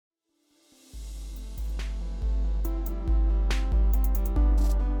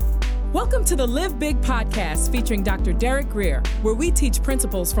Welcome to the Live Big podcast featuring Dr. Derek Grier, where we teach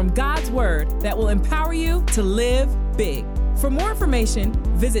principles from God's Word that will empower you to live big. For more information,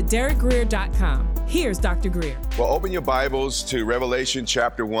 visit derekgrier.com. Here's Dr. Grier. Well, open your Bibles to Revelation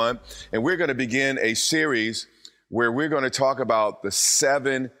chapter 1, and we're going to begin a series where we're going to talk about the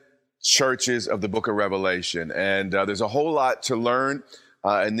 7 churches of the book of Revelation. And there's a whole lot to learn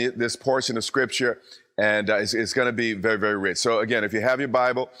in this portion of Scripture, and it's going to be very, very rich. So again, if you have your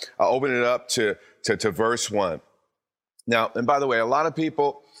Bible, open it up to verse 1. Now, and by the way, a lot of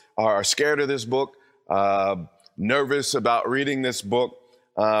people are scared of this book, nervous about reading this book,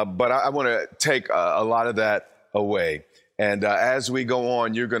 but I want to take a lot of that away. And as we go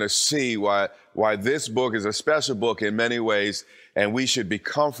on, you're going to see why this book is a special book in many ways, and we should be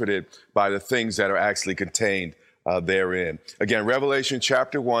comforted by the things that are actually contained therein. Again, Revelation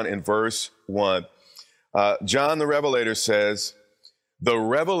chapter 1 and verse 1. John the Revelator says, the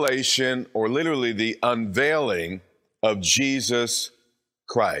revelation, or literally the unveiling of Jesus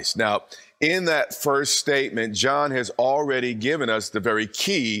Christ. Now, in that first statement, John has already given us the very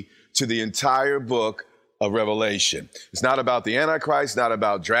key to the entire book of Revelation. It's not about the Antichrist, not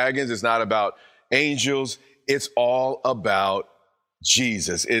about dragons, it's not about angels. It's all about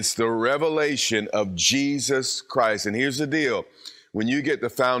Jesus. It's the revelation of Jesus Christ. And here's the deal. When you get the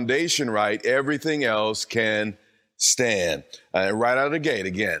foundation right, everything else can stand. And right out of the gate,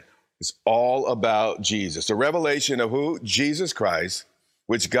 again, it's all about Jesus. The revelation of who? Jesus Christ,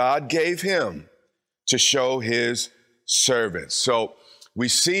 which God gave him to show his servants. So we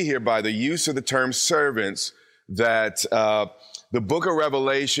see here by the use of the term servants that the book of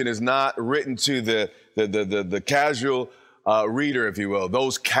Revelation is not written to the casual reader, if you will,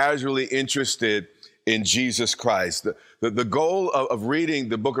 those casually interested in Jesus Christ. The goal of reading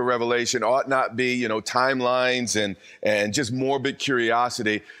the book of Revelation ought not be, timelines and just morbid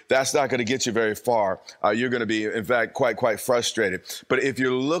curiosity. That's not going to get you very far. You're going to be, in fact, quite frustrated. But if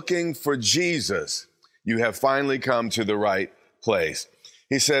you're looking for Jesus, you have finally come to the right place.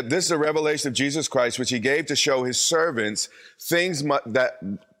 He said, this is a revelation of Jesus Christ, which he gave to show his servants things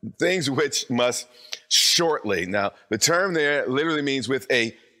which must shortly. Now, the term there literally means with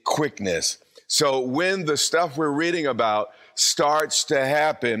a quickness. So when the stuff we're reading about starts to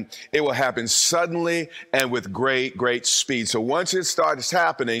happen, it will happen suddenly and with great speed. So once it starts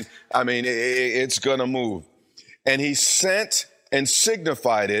happening, it's going to move. And he sent and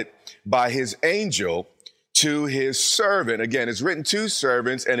signified it by his angel to his servant. Again, it's written to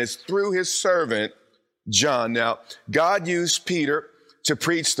servants, and it's through his servant, John. Now, God used Peter to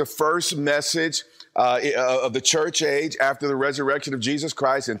preach the first message of the church age after the resurrection of Jesus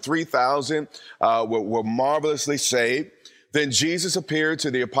Christ, and 3,000 were marvelously saved. Then Jesus appeared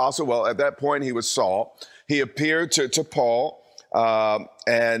to the apostle. Well, at that point, he was Saul. He appeared to Paul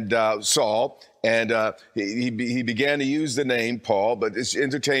and Saul, and he began to use the name Paul, but it's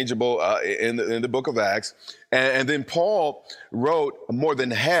interchangeable in the book of Acts. And then Paul wrote more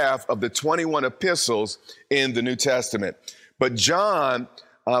than half of the 21 epistles in the New Testament. But John,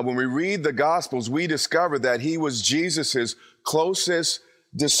 when we read the Gospels, we discover that he was Jesus's closest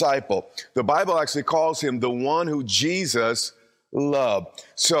disciple. The Bible actually calls him the one who Jesus loved.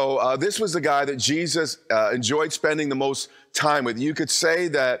 So this was the guy that Jesus enjoyed spending the most time with. You could say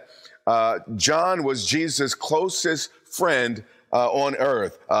that John was Jesus' closest friend on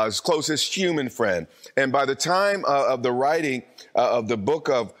earth, his closest human friend. And by the time of the writing of the book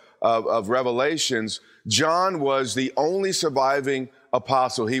of Revelations, John was the only surviving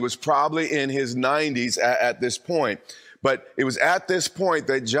apostle. He was probably in his 90s at this point. But it was at this point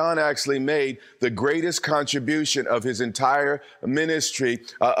that John actually made the greatest contribution of his entire ministry,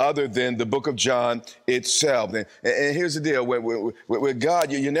 other than the book of John itself. And here's the deal. With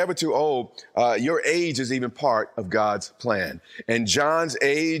God, you're never too old. Your age is even part of God's plan. And John's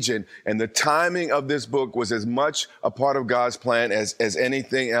age and the timing of this book was as much a part of God's plan as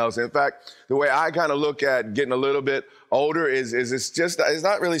anything else. In fact, the way I kind of look at getting a little bit older is it's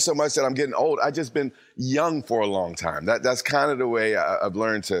not really so much that I'm getting old. I've just been young for a long time. That's kind of the way I've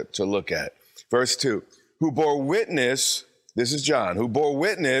learned to look at it. Verse 2, who bore witness, this is John, who bore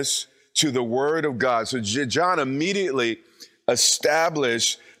witness to the word of God. So John immediately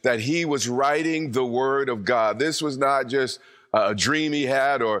established that he was writing the word of God. This was not just a dream he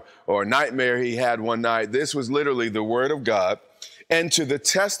had or a nightmare he had one night. This was literally the word of God. And to the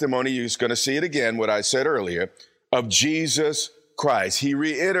testimony, you're going to see it again, what I said earlier, of Jesus Christ. He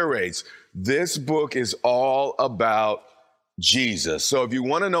reiterates, this book is all about Jesus. So if you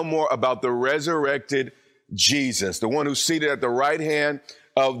want to know more about the resurrected Jesus, the one who's seated at the right hand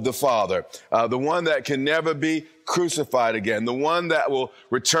of the Father, the one that can never be crucified again, the one that will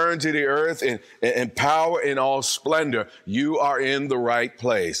return to the earth in power, in all splendor. You are in the right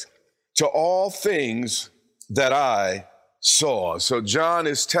place. To all things that I saw. So John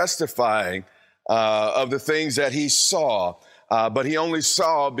is testifying of the things that he saw, but he only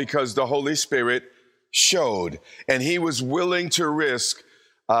saw because the Holy Spirit showed, and he was willing to risk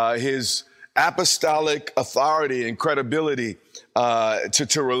his apostolic authority and credibility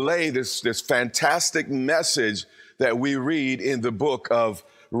to relay this fantastic message that we read in the book of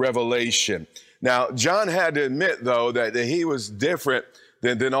Revelation. Now, John had to admit, though, that he was different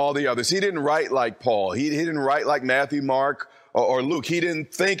than all the others. He didn't write like Paul. He didn't write like Matthew, Mark, or Luke. He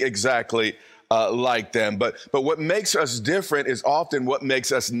didn't think exactly like them. But what makes us different is often what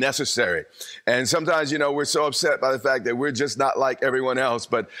makes us necessary. And sometimes, we're so upset by the fact that we're just not like everyone else.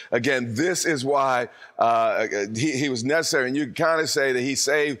 But again, this is why he was necessary. And you can kind of say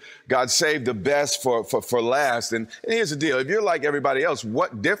that God saved the best for last. And here's the deal. If you're like everybody else,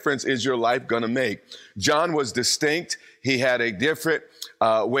 what difference is your life going to make? John was distinct. He had a different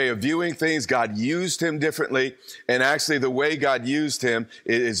way of viewing things. God used him differently. And actually, the way God used him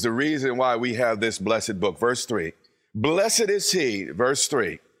is the reason why we have this blessed book. Verse 3, blessed is he, verse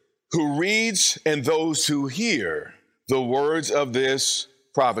 3, who reads and those who hear the words of this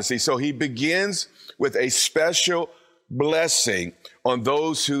prophecy. So he begins with a special blessing on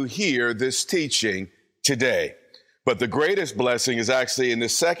those who hear this teaching today. But the greatest blessing is actually in the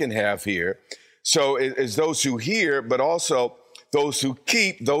second half here. So it's those who hear, but also those who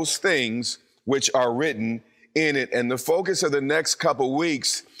keep those things which are written in it. And the focus of the next couple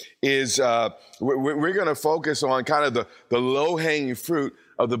weeks is we're going to focus on kind of the low-hanging fruit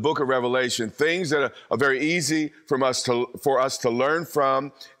of the book of Revelation, things that are very easy for us to learn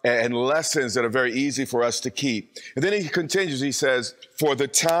from, and lessons that are very easy for us to keep. And then he continues, he says, for the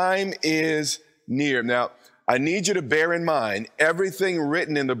time is near. Now, I need you to bear in mind, everything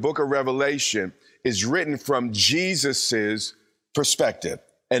written in the book of Revelation is written from Jesus's perspective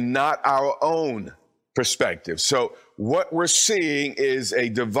and not our own perspective. So what we're seeing is a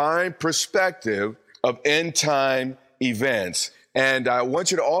divine perspective of end time events. And I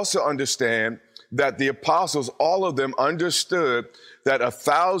want you to also understand that the apostles, all of them understood that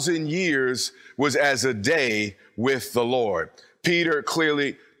 1,000 years was as a day with the Lord. Peter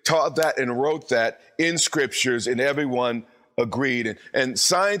clearly taught that and wrote that in scriptures, and everyone agreed. And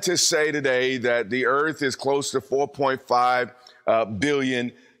scientists say today that the earth is close to 4.5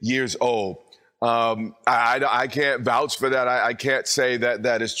 billion years old. I can't vouch for that. I can't say that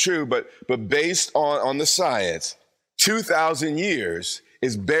that is true, but based on the science, 2,000 years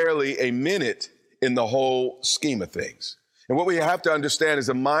is barely a minute in the whole scheme of things. And what we have to understand is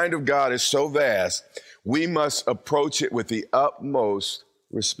the mind of God is so vast, we must approach it with the utmost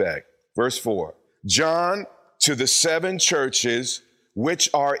respect. Verse 4, John, to the 7 churches which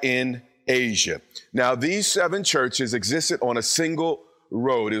are in Asia. Now, these 7 churches existed on a single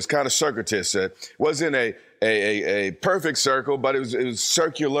road. It was kind of circuitous. It wasn't a perfect circle, but it was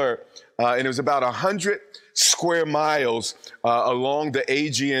circular, and it was about 100 square miles along the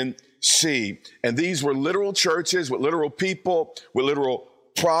Aegean Sea. And these were literal churches with literal people, with literal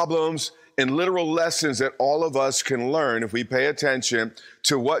problems, and literal lessons that all of us can learn if we pay attention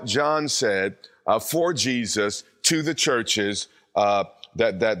to what John said for Jesus to the churches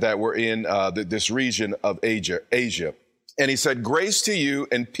that were in this region of Asia. And he said, grace to you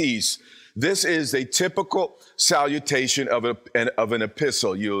and peace. This is a typical salutation of an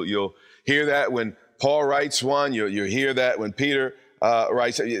epistle. You'll hear that when Paul writes one. You'll hear that when Peter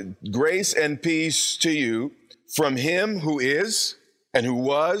writes. Grace and peace to you from him who is and who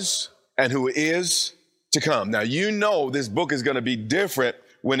was and who is to come. Now, this book is going to be different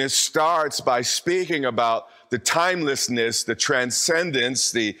when it starts by speaking about the timelessness, the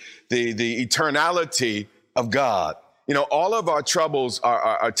transcendence, the eternality of God. All of our troubles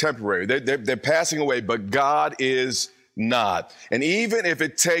are temporary. They're passing away, but God is not. And even if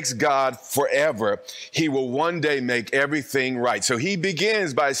it takes God forever, he will one day make everything right. So he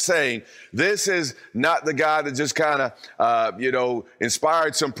begins by saying, this is not the God that just kind of,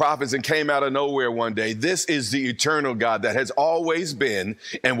 inspired some prophets and came out of nowhere one day. This is the eternal God that has always been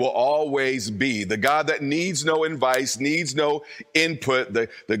and will always be. The God that needs no advice, needs no input.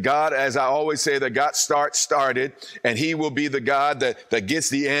 The God, as I always say, that got started, and he will be the God that gets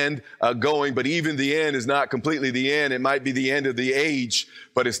the end going. But even the end is not completely the end. It might be the end of the age,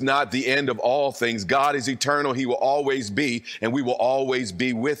 but it's not the end of all things. God is eternal. He will always be, and we will always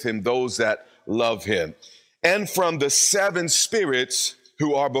be with him, those that love him. And from the 7 spirits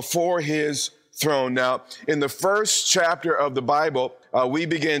who are before his throne. Now, in the first chapter of the Bible, we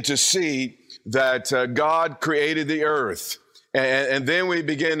begin to see that God created the earth. And then we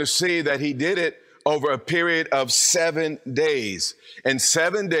begin to see that he did it over a period of 7 days. And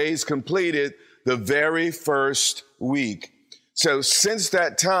 7 days completed the very first week. So since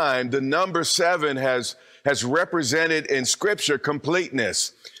that time, the number 7 has represented in Scripture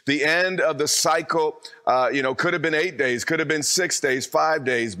completeness. The end of the cycle, could have been 8 days, could have been 6 days, 5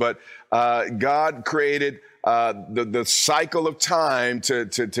 days, but God created the cycle of time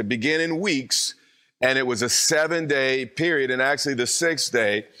to begin in weeks, and it was a 7-day period. And actually, the 6th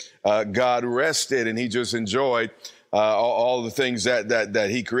day, God rested, and he just enjoyed all the things that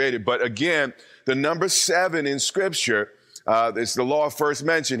he created. But again, the number 7 in Scripture, it's the law of first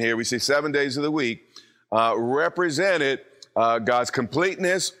mention here. We see 7 days of the week represented God's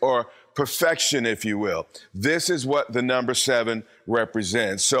completeness or perfection, if you will. This is what the number 7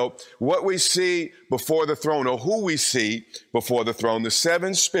 represents. So what we see before the throne, or who we see before the throne, the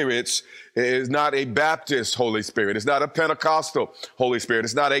 7 spirits, is not a Baptist Holy Spirit. It's not a Pentecostal Holy Spirit.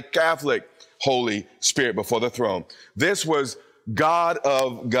 It's not a Catholic Holy Spirit before the throne. This was God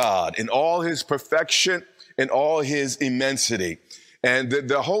of God in all his perfection and all his immensity. And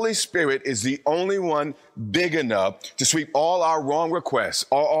the Holy Spirit is the only one big enough to sweep all our wrong requests,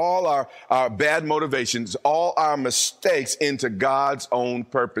 all our bad motivations, all our mistakes into God's own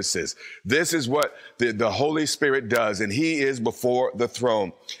purposes. This is what the Holy Spirit does, and he is before the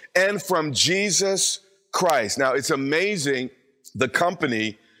throne. And from Jesus Christ. Now, it's amazing the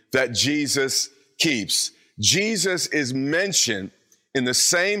company that Jesus keeps. Jesus is mentioned in the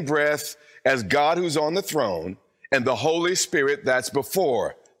same breath as God who's on the throne and the Holy Spirit that's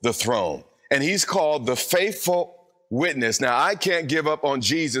before the throne. And he's called the faithful witness. Now, I can't give up on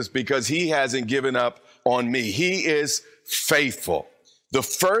Jesus because he hasn't given up on me. He is faithful, the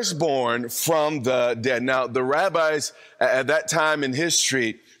firstborn from the dead. Now, the rabbis at that time in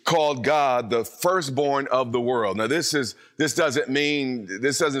history called God the firstborn of the world. Now, this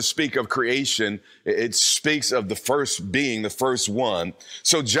doesn't speak of creation. It speaks of the first being, the first one.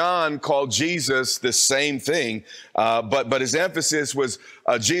 So John called Jesus the same thing, but his emphasis was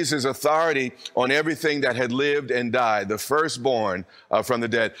Jesus' authority on everything that had lived and died, the firstborn from the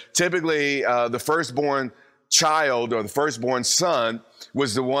dead. Typically, the firstborn child or the firstborn son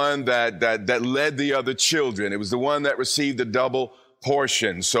was the one that led the other children. It was the one that received the double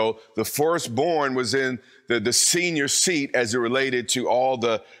portion. So the firstborn was in the senior seat as it related to all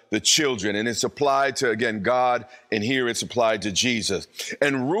the children. And it's applied to, again, God, and here it's applied to Jesus.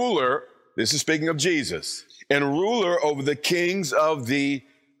 And ruler, this is speaking of Jesus, and ruler over the kings of the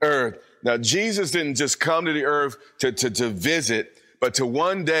earth. Now, Jesus didn't just come to the earth to visit, but to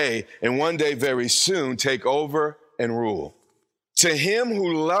one day, and one day very soon, take over and rule. To him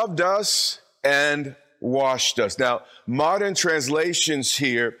who loved us and washed us. Now, modern translations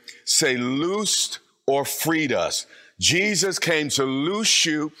here say loosed or freed us. Jesus came to loose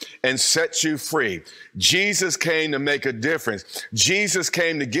you and set you free. Jesus came to make a difference. Jesus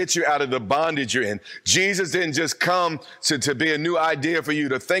came to get you out of the bondage you're in. Jesus didn't just come to be a new idea for you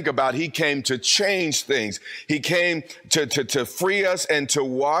to think about. He came to change things. He came to free us and to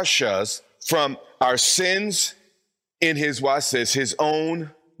wash us from our sins in his, watch this, his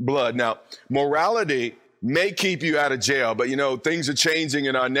own blood. Now, morality may keep you out of jail, but things are changing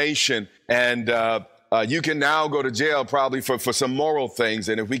in our nation, and you can now go to jail probably for some moral things.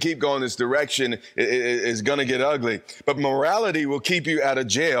 And if we keep going this direction, it's going to get ugly. But morality will keep you out of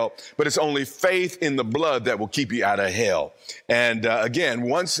jail, but it's only faith in the blood that will keep you out of hell. And again,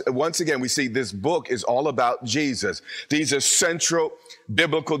 once again, we see this book is all about Jesus. These are central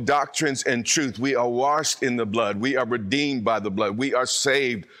biblical doctrines and truth. We are washed in the blood. We are redeemed by the blood. We are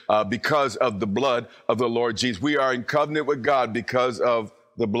saved because of the blood of the Lord Jesus. We are in covenant with God because of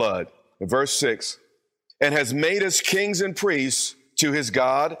the blood. Verse 6, and has made us kings and priests to his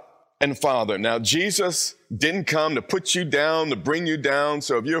God and Father. Now, Jesus didn't come to put you down, to bring you down.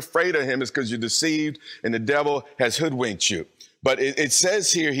 So if you're afraid of him, it's because you're deceived and the devil has hoodwinked you. But it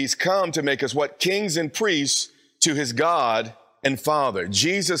says here, he's come to make us what? Kings and priests to his God and Father.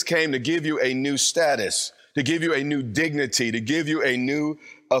 Jesus came to give you a new status, to give you a new dignity, to give you a new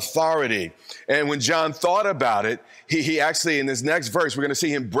authority. And when John thought about it, he actually, in this next verse, we're going to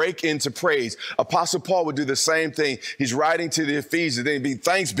see him break into praise. Apostle Paul would do the same thing. He's writing to the Ephesians. Then he'd be,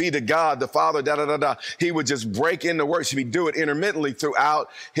 thanks be to God, the Father, He would just break into words. He'd do it intermittently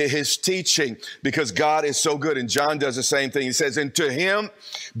throughout his teaching because God is so good. And John does the same thing. He says, and to him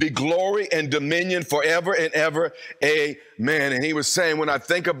be glory and dominion forever and ever. Amen. And he was saying, when I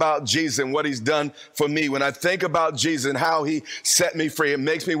think about Jesus and what he's done for me, when I think about Jesus and how he set me free, it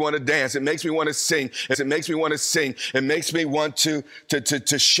makes makes me want to dance. It makes me want to sing. It makes me want to sing. It makes me want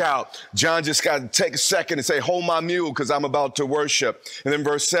to shout. John just got to take a second and say, hold my mule, because I'm about to worship. And then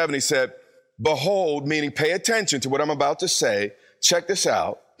verse 7, he said, behold, meaning pay attention to what I'm about to say. Check this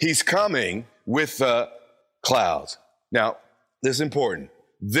out. He's coming with the clouds. Now, this is important.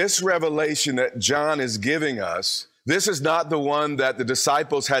 This revelation that John is giving us, this is not the one that the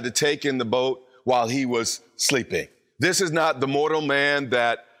disciples had to take in the boat while he was sleeping. This is not the mortal man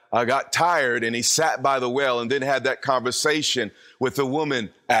that got tired and he sat by the well and then had that conversation with the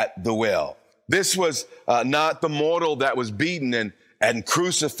woman at the well. This was not the mortal that was beaten and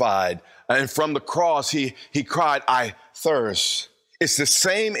crucified. And from the cross, he cried, I thirst. It's the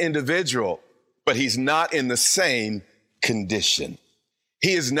same individual, but he's not in the same condition.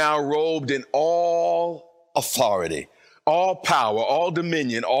 He is now robed in all authority, all power, all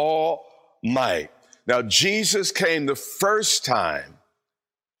dominion, all might. Now, Jesus came the first time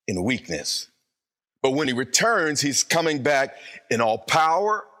in weakness, but when he returns, he's coming back in all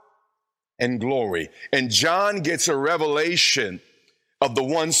power and glory. And John gets a revelation of the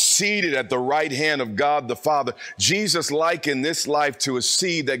one seated at the right hand of God the Father. Jesus likened this life to a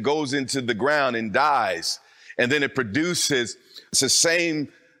seed that goes into the ground and dies, and then it produces, it's the same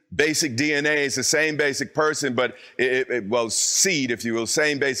basic DNA, it's the same basic person, but seed, if you will,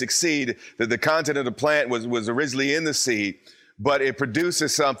 same basic seed, that the content of the plant was originally in the seed, but it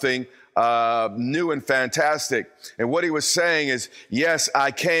produces something new and fantastic. And what he was saying is, yes,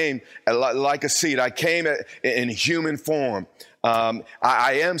 I came like a seed. I came in human form.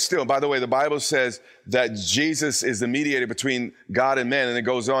 I am still, by the way, the Bible says that Jesus is the mediator between God and man, and it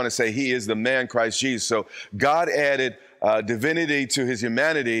goes on to say he is the man Christ Jesus. So God added divinity to his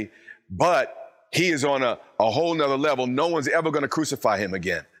humanity, but he is on a whole nother level. No one's ever going to crucify him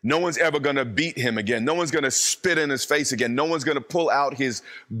again. No one's ever going to beat him again. No one's going to spit in his face again. No one's going to pull out his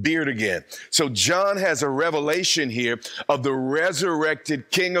beard again. So John has a revelation here of the resurrected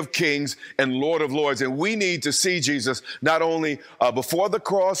King of Kings and Lord of Lords. And we need to see Jesus not only before the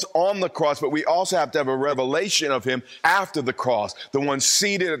cross, on the cross, but we also have to have a revelation of him after the cross, the one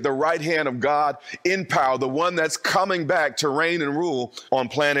seated at the right hand of God in power, the one that's coming back to reign and rule on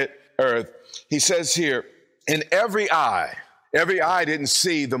planet Earth. He says here, and every eye didn't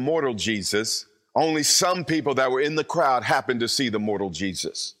see the mortal Jesus. Only some people that were in the crowd happened to see the mortal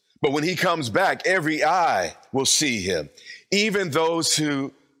Jesus. But when he comes back, every eye will see him, even those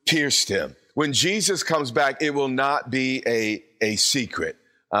who pierced him. When Jesus comes back, it will not be a secret.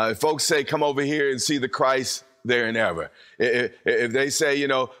 If folks say, come over here and see the Christ there and ever. If they say,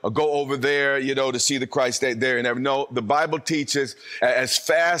 go over there, to see the Christ there and ever. No, the Bible teaches as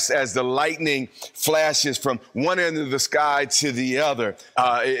fast as the lightning flashes from one end of the sky to the other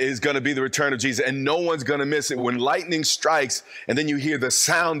is going to be the return of Jesus. And no one's going to miss it. When lightning strikes and then you hear the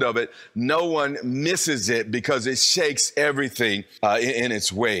sound of it, no one misses it because it shakes everything in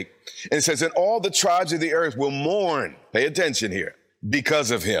its wake. And it says, and all the tribes of the earth will mourn, pay attention here, because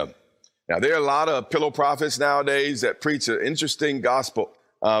of him. Now, there are a lot of pillow prophets nowadays that preach an interesting gospel,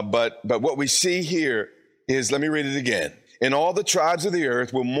 but what we see here is, let me read it again. And all the tribes of the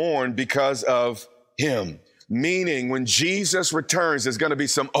earth will mourn because of him. Meaning, when Jesus returns, there's going to be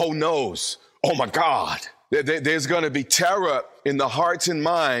some oh no's. Oh my God. There's going to be terror in the hearts and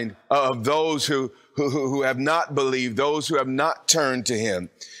mind of those who have not believed, those who have not turned to him.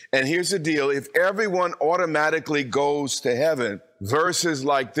 And here's the deal. If everyone automatically goes to heaven, verses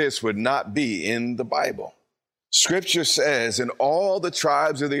like this would not be in the Bible. Scripture says, in all the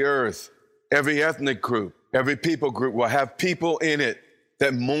tribes of the earth, every ethnic group, every people group will have people in it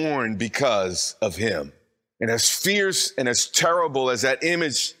that mourn because of him. And as fierce and as terrible as that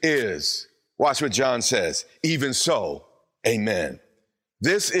image is, watch what John says, even so, amen.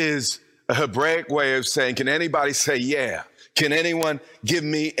 This is a Hebraic way of saying, can anybody say yeah? Can anyone give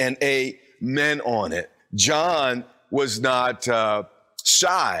me an amen on it? John was not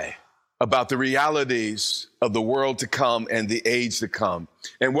shy about the realities of the world to come and the age to come.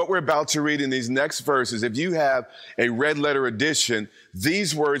 And what we're about to read in these next verses, if you have a red letter edition,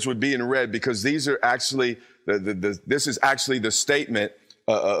 these words would be in red because these are actually, this is actually the statement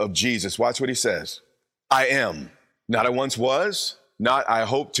of Jesus. Watch what he says. I am, not I once was, not I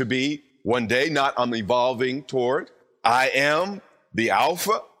hope to be one day, not I'm evolving toward. I am the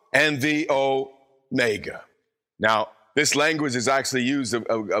Alpha and the Omega. Now, this language is actually used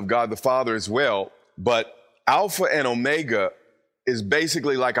of God the Father as well, but Alpha and Omega is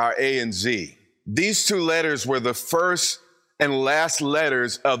basically like our A and Z. These two letters were the first and last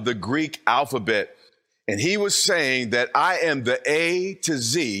letters of the Greek alphabet. And he was saying that I am the A to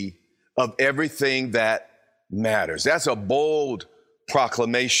Z of everything that matters. That's a bold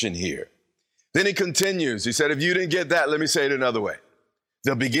proclamation here. Then he continues. He said, if you didn't get that, let me say it another way.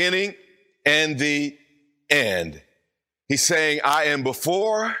 The beginning and the end. He's saying, I am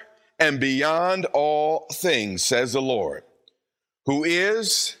before and beyond all things, says the Lord, who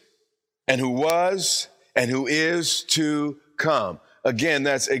is and who was and who is to come. Again,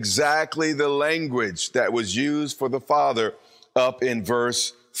 that's exactly the language that was used for the Father up in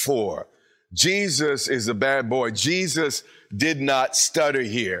verse 4. Jesus is a bad boy. Jesus did not stutter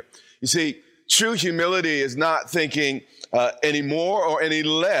here. You see, true humility is not thinking any more or any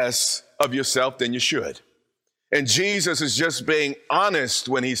less of yourself than you should. And Jesus is just being honest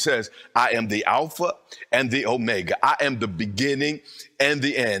when he says, I am the Alpha and the Omega. I am the beginning and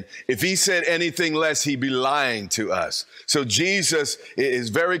the end. If he said anything less, he'd be lying to us. So Jesus is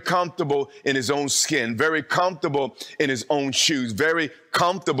very comfortable in his own skin, very comfortable in his own shoes, very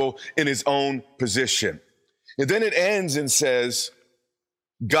comfortable in his own position. And then it ends and says,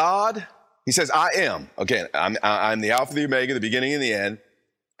 God, he says, I am. Again, I'm the Alpha, the Omega, the beginning and the end.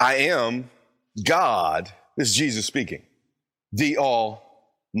 I am God. This is Jesus speaking, the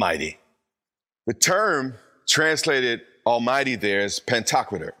Almighty. The term translated Almighty there is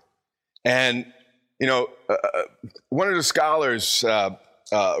Pantocrator. And, one of the scholars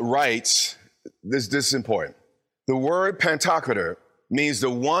writes, this is important. The word Pantocrator means the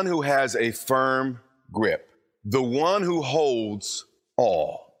one who has a firm grip, the one who holds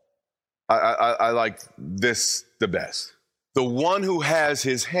all. I like this the best. The one who has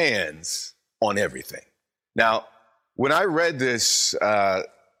his hands on everything. Now, when I read this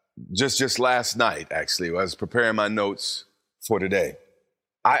just last night, actually, I was preparing my notes for today,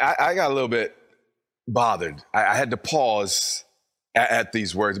 I got a little bit bothered. I had to pause at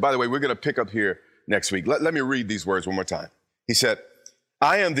these words. By the way, we're going to pick up here next week. Let me read these words one more time. He said,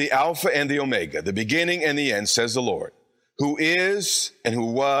 I am the Alpha and the Omega, the beginning and the end, says the Lord, who is and who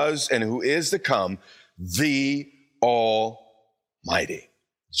was and who is to come, the Almighty.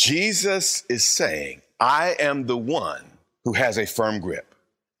 Jesus is saying, I am the one who has a firm grip.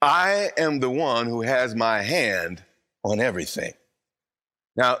 I am the one who has my hand on everything.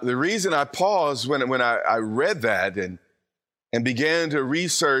 Now, the reason I paused when I read that and began to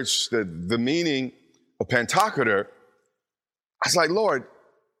research the meaning of Pantocrator, I was like, Lord,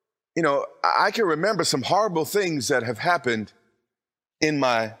 I can remember some horrible things that have happened in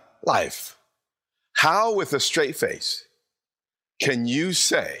my life. How, with a straight face, can you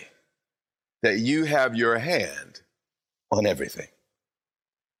say that you have your hand on everything?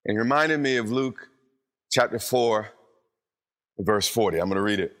 And it reminded me of Luke chapter 4, verse 40. I'm going to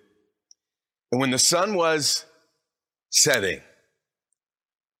read it. And when the sun was setting,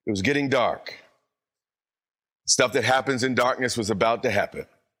 it was getting dark. Stuff that happens in darkness was about to happen.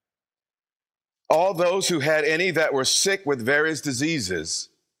 All those who had any that were sick with various diseases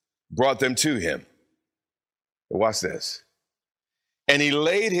brought them to him. But watch this. And he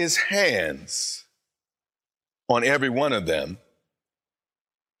laid his hands on every one of them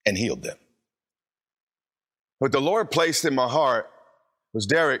and healed them. What the Lord placed in my heart was,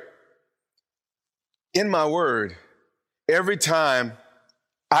 Derek, in my word, every time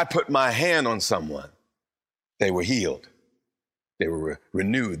I put my hand on someone, they were healed. They were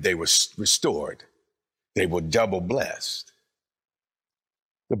renewed. They were restored. They were double blessed.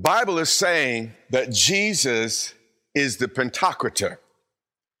 The Bible is saying that Jesus is the Pantocrator,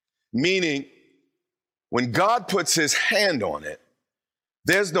 meaning when God puts his hand on it,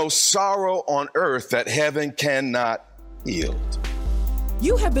 there's no sorrow on earth that heaven cannot heal.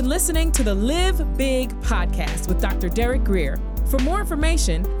 You have been listening to the Live Big podcast with Dr. Derek Grier. For more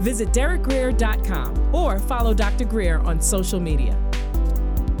information, visit derekgrier.com or follow Dr. Grier on social media.